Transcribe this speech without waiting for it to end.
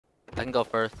I can go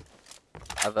first.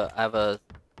 I have a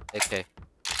AK.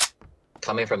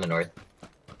 Coming from the north.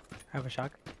 I have a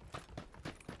shock.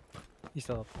 He's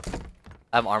still up.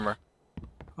 I have armor.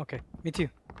 Okay, me too.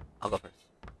 I'll go first.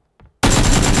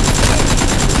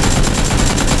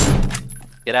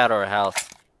 Get out of our house.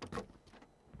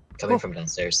 Coming Oh. from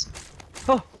downstairs.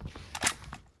 Oh,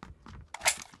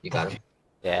 You got him?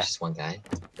 Yeah, There's just one guy.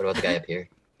 What about the guy up here?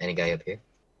 Any guy up here?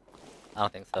 I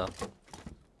don't think so.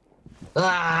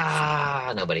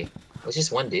 Ah, nobody. It was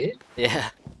just one dude. Yeah.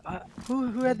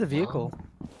 who had the vehicle?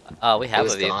 Oh, we It have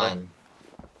was a vehicle. gone.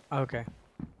 Okay.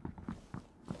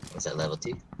 Was that level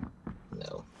 2?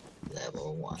 No.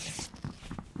 Level 1.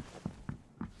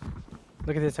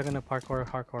 Look at this. I'm gonna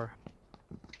hardcore.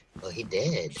 Well, he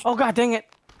did. Oh god, dang it!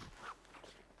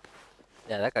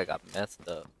 Yeah, that guy got messed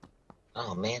up.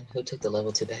 Oh man, who took the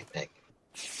level 2 backpack?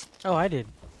 Oh, I did.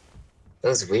 That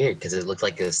was weird because it looked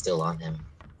like it was still on him.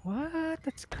 What?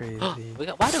 That's crazy.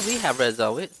 Why do we have red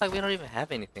zone? It's like we don't even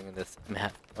have anything in this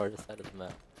map or this side of the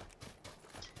map,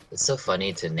 It's so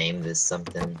funny to name this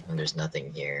something when there's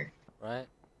nothing here. right?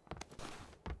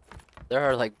 There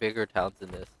are like bigger towns than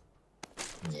this.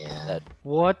 Yeah. That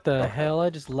What the hell?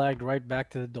 I just lagged right back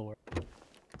to the door.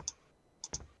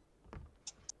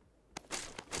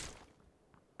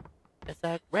 it's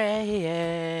like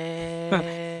rain.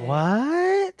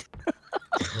 What?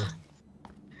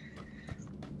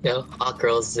 Yo, Hot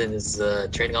Girls and is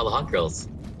training all the Hot Girls.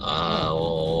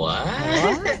 What?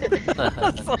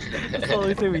 That's the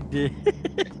only thing we did.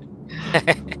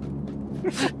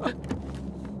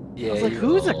 Yeah. I was like,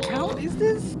 whose account is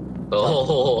this?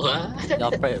 Oh, what?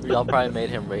 Y'all probably made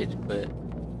him rage quit.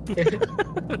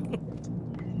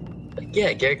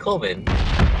 Yeah, Gary Coleman.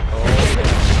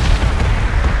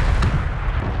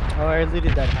 Oh, I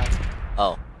looted that house.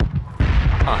 Oh.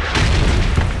 Huh.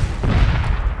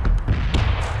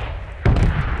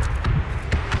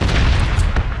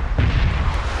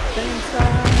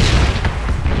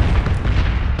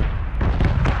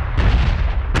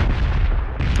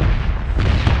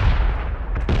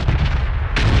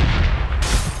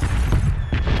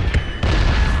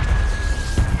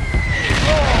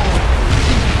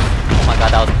 Oh my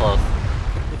god, that was close.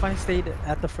 If I stayed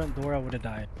at the front door, I would have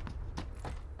died.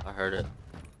 I heard it.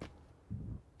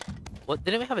 What?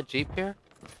 Didn't we have a Jeep here?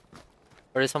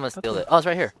 Or did someone steal it? Oh, it's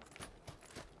right here.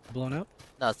 Blown up?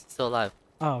 No, it's still alive.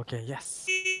 Oh, okay, yes.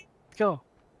 Let's go.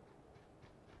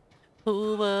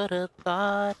 Who would have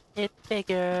thought it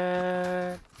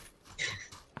bigger?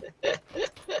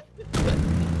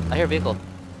 I hear a vehicle.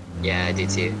 Yeah, I do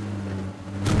too.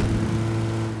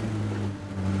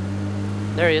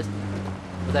 There he is.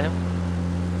 Was that him?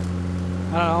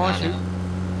 I don't know, I I want to don't shoot. know.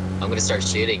 I'm gonna start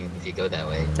shooting if you go that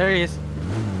way. There he is.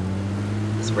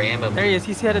 Just ram him. There he is.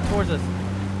 He's headed towards us.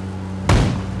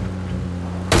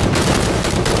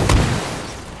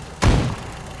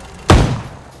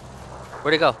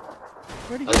 Where'd he go?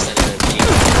 Where'd he Other go? side of the Jeep.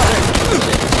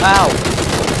 Ow!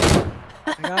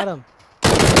 I got him.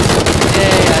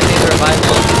 Yay, I need to revive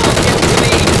him.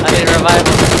 I need to revive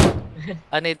him.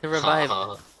 I need to revive him.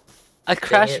 Oh, I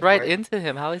crashed it, right Mark. into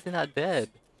him. How is he not dead?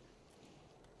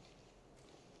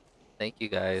 Thank you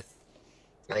guys.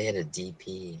 I had a DP.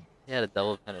 He had a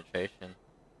double penetration.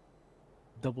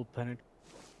 Double penetrate.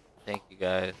 Thank you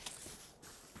guys.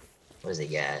 What is it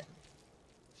yet?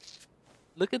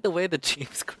 Look at the way the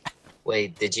Jeep's crashed.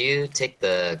 Wait, did you take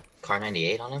the Car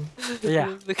 98 on him?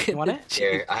 Yeah. Look You at want the it? Jeep.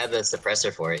 Here, I have the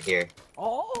suppressor for it here.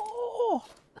 Oh!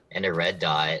 And a red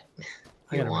dot.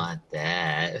 I You got a want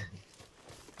that. Look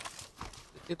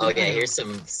at the Okay, Jeep. here's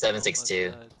some Oh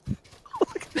 7.62.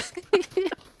 my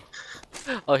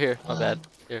God. Oh, here. My bad.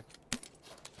 Here.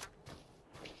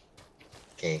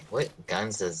 Okay, what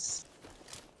guns does...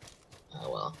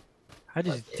 Oh well. I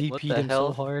just Okay, what DP'd the him hell?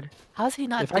 so hard. How's he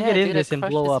not If dead? I get in dude? this and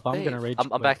crushed blow his up, I'm face. gonna rage I'm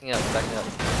quit. backing up. Backing up.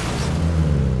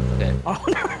 Okay. Oh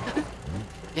no!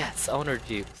 Yes, owner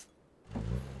Jeeps.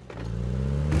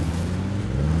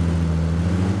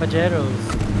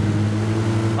 Pajeros.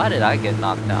 Why did I get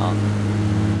knocked out?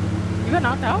 You got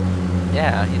knocked out?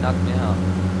 Yeah, he knocked me out.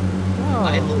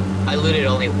 Oh. I looted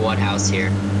only one house here.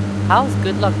 How's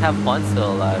Good Luck Have Fun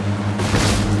still alive?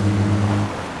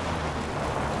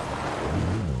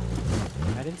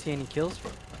 I didn't see any kills.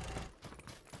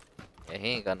 Yeah, he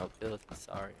ain't got no kills.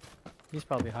 Sorry. He's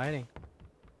probably hiding.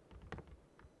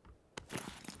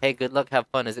 Hey, Good Luck Have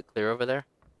Fun. Is it clear over there?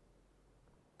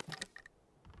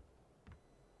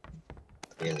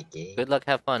 Really gay. Good Luck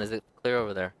Have Fun. Is it clear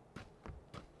over there?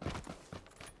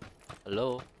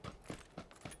 Hello?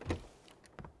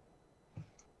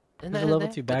 Isn't There's that a his level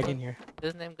name? 2 Good bag Luck? in here.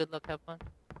 His name Good Luck Have Fun? Hello? There's a level 2 bag in here. Is his name Good Luck Have Fun? Is his name Good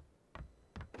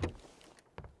Luck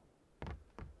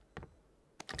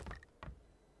Have Fun?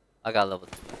 I got level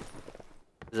 2.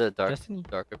 Is it a Destiny?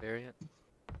 darker variant?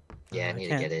 Yeah, I I need to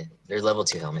can't. get it. There's level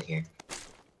 2 helmet here.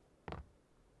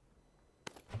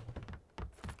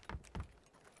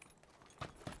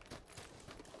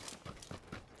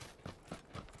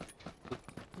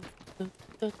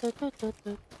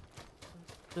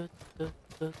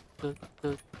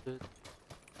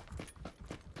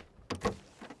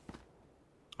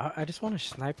 I just want to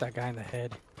snipe that guy in the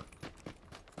head.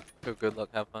 Good luck,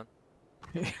 have fun.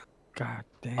 God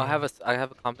damn. I have a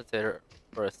compensator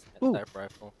for a Ooh. sniper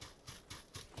rifle.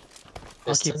 I'll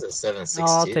There's keep. tons of 7.62s No,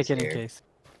 I'll take it in here. case.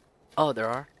 Oh, there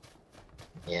are?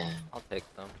 Yeah, I'll take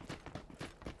them.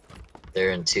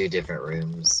 they're in 2 different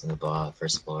rooms in the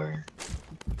first floor.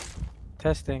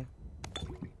 Testing.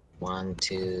 1,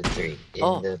 2, 3. In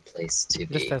Oh. the place to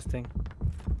Just be. testing.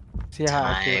 See how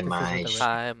accurate Time this is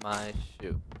I with the sh- red. Tie my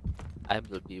shoe. I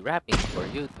will be rapping for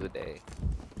you today.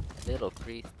 Little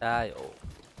freestyle.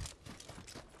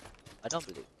 I don't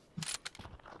believe.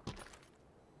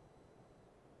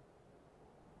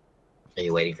 Are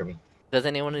you waiting for me? Does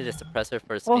anyone need a suppressor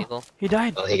for a Oh, Smeagol? he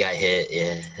died. Oh, he got hit,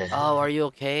 yeah. Oh, are you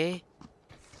okay?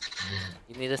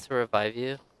 You need us to revive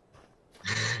you?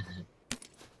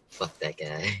 Fuck that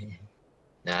guy.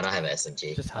 No, I don't have an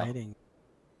SMG. Just hiding.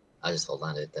 I'll just hold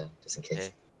on to it though, just in case.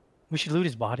 Okay. We should loot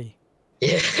his body.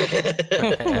 Yeah.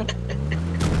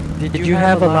 Did you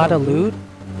have a lot of loot?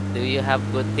 Do you have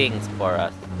good things for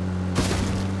us?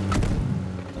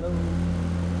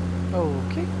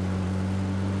 Okay.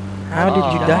 How did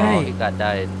you Oh, die? he got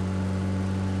died.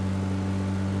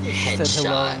 Said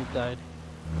hello Headshot. and he died.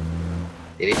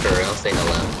 Did he for real say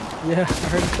hello? Yeah, I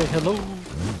heard him say hello.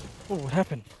 Oh, what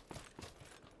happened?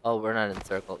 Oh, we're not in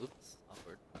circle. Oops.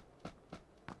 Awkward.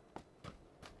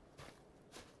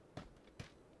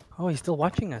 Oh, he's still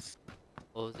watching us.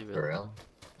 What was he For really? real?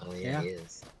 Oh yeah, Yeah. he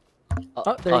is.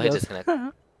 Oh, there he he goes. disconnected.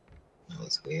 That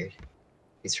was weird.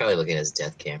 He's probably looking at his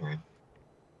death camera.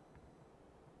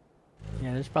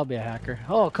 Yeah, there's probably a hacker.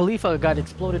 Oh, Khalifa got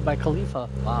exploded by Khalifa.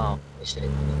 Wow. Shit.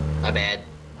 My bad.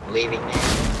 I'm leaving,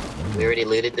 man. We already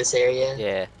looted this area?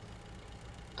 Yeah.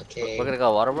 Okay. We're gonna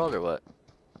go Waterworld or what?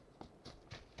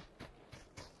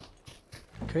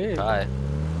 Okay. Try.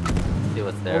 See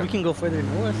what's there. Or we can go further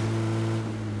north.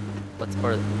 What's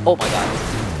for? Oh my god.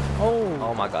 Oh.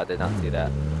 Oh my god. Did not see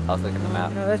that. I was looking at the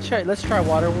map. No, let's try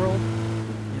Waterworld.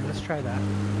 Yeah, let's try that.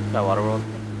 Try Waterworld.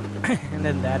 And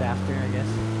then that after, I guess.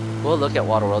 We'll look at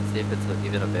Waterworld, see if it's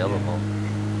even available.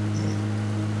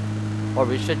 Or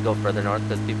we should go further north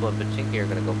because people in Pachinki are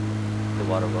gonna go to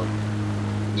Waterworld.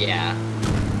 Yeah.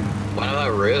 What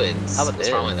about ruins? How about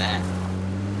What's wrong this? with that?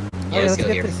 Oh, Yeah, yeah, let's let's go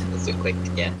get here. this. Let's do it quick.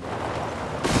 Yeah.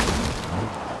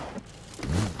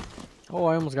 Oh,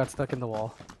 I almost got stuck in the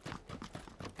wall.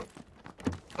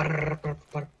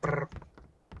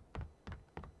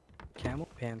 Camel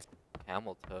pants.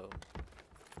 Camel toe.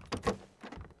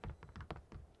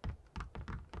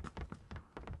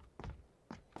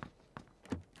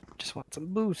 Just want some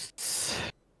boosts.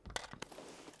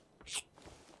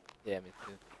 Yeah, me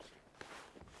too.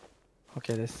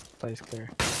 Okay, this place clear.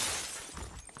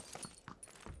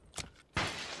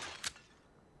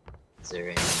 Is there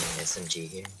any SMG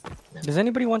here? No. Does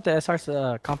anybody want the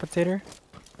SR compensator?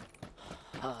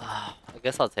 I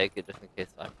guess I'll take it just in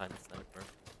case I find a sniper.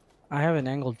 I have an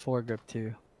angled foregrip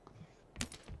too.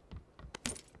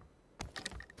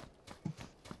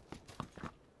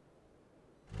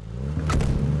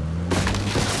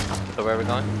 So where are we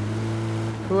going?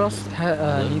 Who else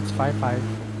needs 5.5?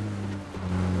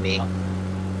 Me?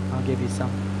 I'll give you some.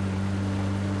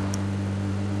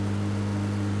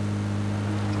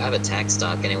 I have a tac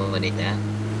stock. Anyone need that?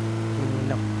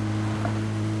 No.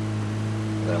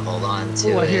 I'm gonna hold on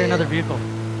to Oh, I it. hear another vehicle.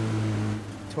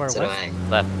 To our So do west. I.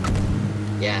 Left.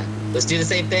 Yeah. Let's do the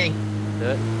same thing. Do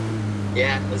it.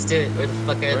 Yeah, let's do it. Where the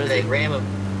fuck Where are is they? he? Ram them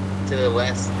to the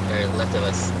west or left of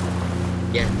us.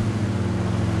 Yeah.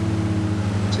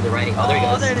 To the right. Oh, there he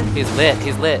goes. there it is. He's lit.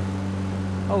 He's lit.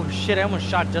 Oh shit, I almost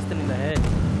shot Justin in the head.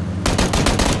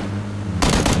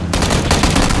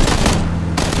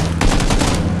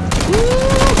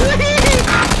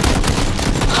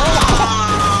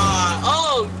 Ah!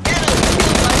 Oh, get him!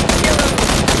 Kill him!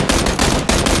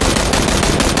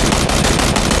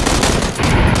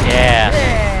 Yeah.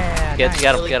 Yeah! Get, nice. get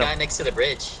Kill him. the Get guy him. next to the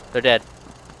bridge. They're dead.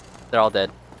 They're all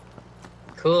dead.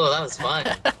 Cool, that was fun.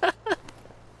 That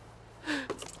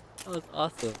was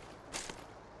awesome.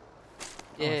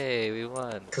 Yay, we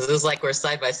won. Cause it was like we're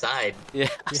side by side, Yeah.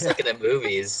 just like in the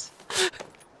movies.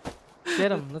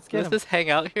 Get him, let's get Let's him. just hang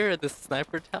out here at the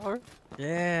sniper tower.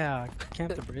 Yeah,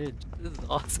 camp the bridge. This is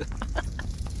awesome.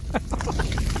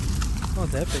 Oh,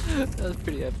 it's epic. That was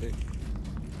pretty epic.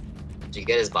 Did you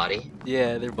get his body?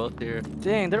 Yeah, they're both here.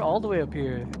 Dang, they're all the way up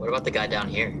here. What about the guy down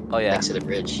here? Oh yeah, Next to the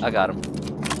bridge. I got him.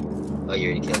 Oh, you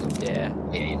already killed him. Yeah.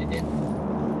 Yeah, you did.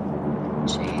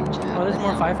 Change. Oh, there's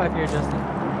more 5-5 here, Justin.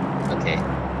 Okay.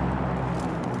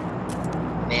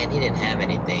 Man, he didn't have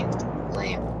anything.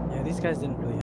 Lame. Yeah, these guys didn't really